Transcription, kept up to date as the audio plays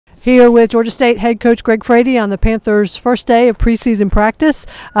Here with Georgia State head coach Greg Frady on the Panthers' first day of preseason practice.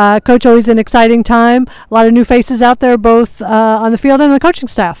 Coach, always an exciting time. A lot of new faces out there, both on the field and the coaching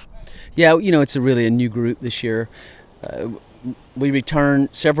staff. Yeah, you know, it's really a new group this year. We returned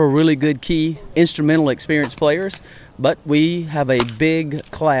several really good key instrumental experienced players, but we have a big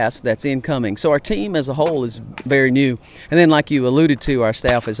class that's incoming. So our team as a whole is very new. And then like you alluded to, our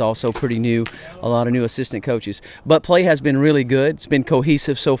staff is also pretty new, a lot of new assistant coaches. But play has been really good. It's been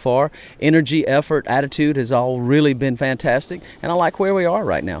cohesive so far. Energy, effort, attitude has all really been fantastic. And I like where we are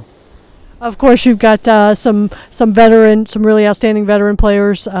right now. Of course, you've got some really outstanding veteran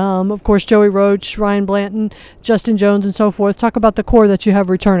players. Of course, Joey Roach, Ryan Blanton, Justin Jones, and so forth. Talk about the core that you have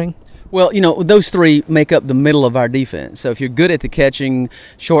returning. Well, you know, those three make up the middle of our defense. So if you're good at the catching,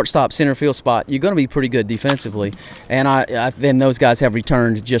 shortstop, center field spot, you're going to be pretty good defensively. And then those guys have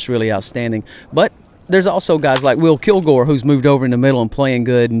returned just really outstanding. But there's also guys like Will Kilgore, who's moved over in the middle and playing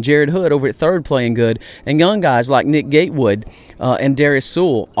good, and Jared Hood over at third playing good, and young guys like Nick Gatewood and Darius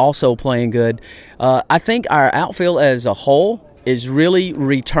Sewell also playing good. I think our outfield as a whole is really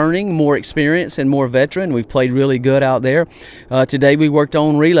returning more experience and more veteran. We've played really good out there. Today we worked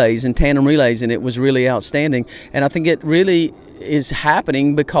on relays and tandem relays, and it was really outstanding. And I think it really is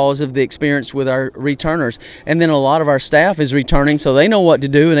happening because of the experience with our returners. And then a lot of our staff is returning, so they know what to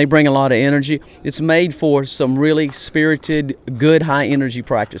do, and they bring a lot of energy. It's made for some really spirited, good, high-energy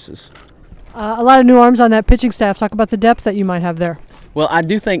practices. A lot of new arms on that pitching staff. Talk about the depth that you might have there. Well, I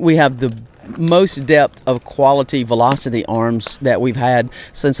do think we have the most depth of quality velocity arms that we've had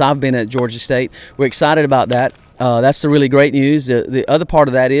since I've been at Georgia State. We're excited about that. That's the really great news. The other part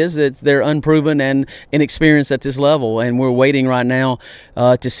of that is that they're unproven and inexperienced at this level, and we're waiting right now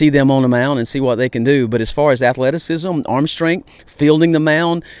to see them on the mound and see what they can do. But as far as athleticism, arm strength, fielding the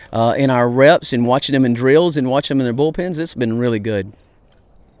mound, in our reps and watching them in drills and watching them in their bullpens, it's been really good.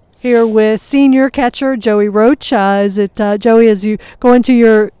 Here with senior catcher Joey Roach. Joey, as you go into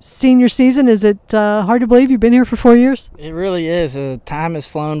your senior season, is it hard to believe you've been here for 4 years? It really is. Time has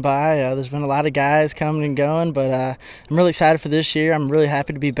flown by. There's been a lot of guys coming and going, but I'm really excited for this year. I'm really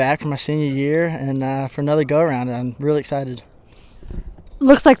happy to be back for my senior year and for another go-around. I'm really excited.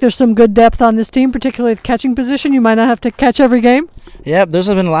 Looks like there's some good depth on this team, particularly at the catching position. You might not have to catch every game. Yep, there's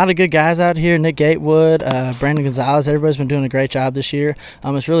been a lot of good guys out here. Nick Gatewood, Brandon Gonzalez, everybody's been doing a great job this year.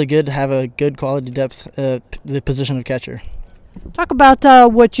 It's really good to have a good quality depth the position of catcher. Talk about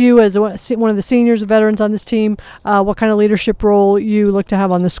what you, as one of the seniors, veterans on this team, what kind of leadership role you look to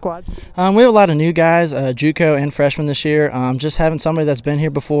have on this squad. We have a lot of new guys, JUCO and freshmen this year. Just having somebody that's been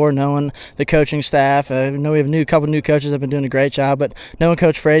here before, knowing the coaching staff. I know we have a couple new coaches that have been doing a great job, but knowing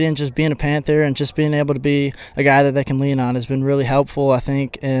Coach Frady and just being a Panther and just being able to be a guy that they can lean on has been really helpful, I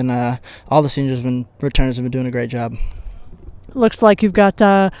think, and all the seniors returners have been doing a great job. Looks like you've got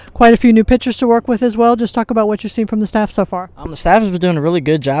quite a few new pitchers to work with as well. Just talk about what you've seen from the staff so far. The staff has been doing a really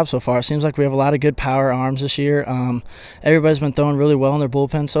good job so far. It seems like we have a lot of good power arms this year. Everybody's been throwing really well in their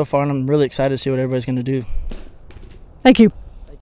bullpen so far, and I'm really excited to see what everybody's going to do. Thank you.